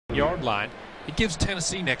yard line. It gives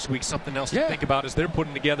Tennessee next week something else to think about as they're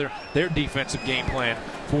putting together their defensive game plan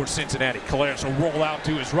for Cincinnati. Caleres will roll out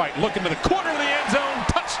to his right, looking to the corner of the end zone.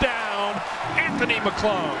 Touchdown, Anthony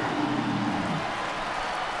McClung.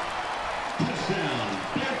 Touchdown,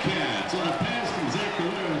 Bearcats on a pass from Zach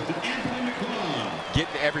Caleres to Anthony McClung.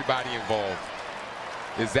 Getting everybody involved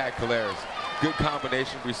is Zach Caleres. Good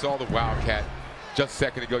combination. We saw the Wildcat just a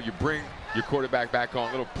second ago. You bring your quarterback back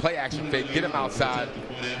on, little play action fake, get him outside,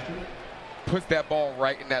 puts that ball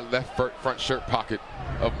right in that left front shirt pocket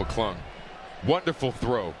of McClung. Wonderful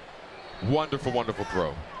throw. Wonderful, wonderful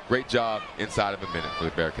throw. Great job inside of a minute for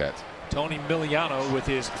the Bearcats. Tony Miliano with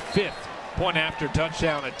his 5th point-after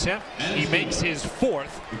touchdown attempt. He makes his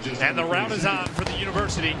 4th, and the route is on for the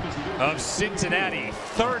University of Cincinnati.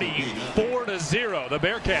 34-0. The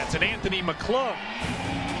Bearcats and Anthony McClung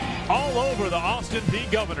all over the Austin Peay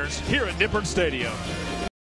Governors here at Nippert Stadium.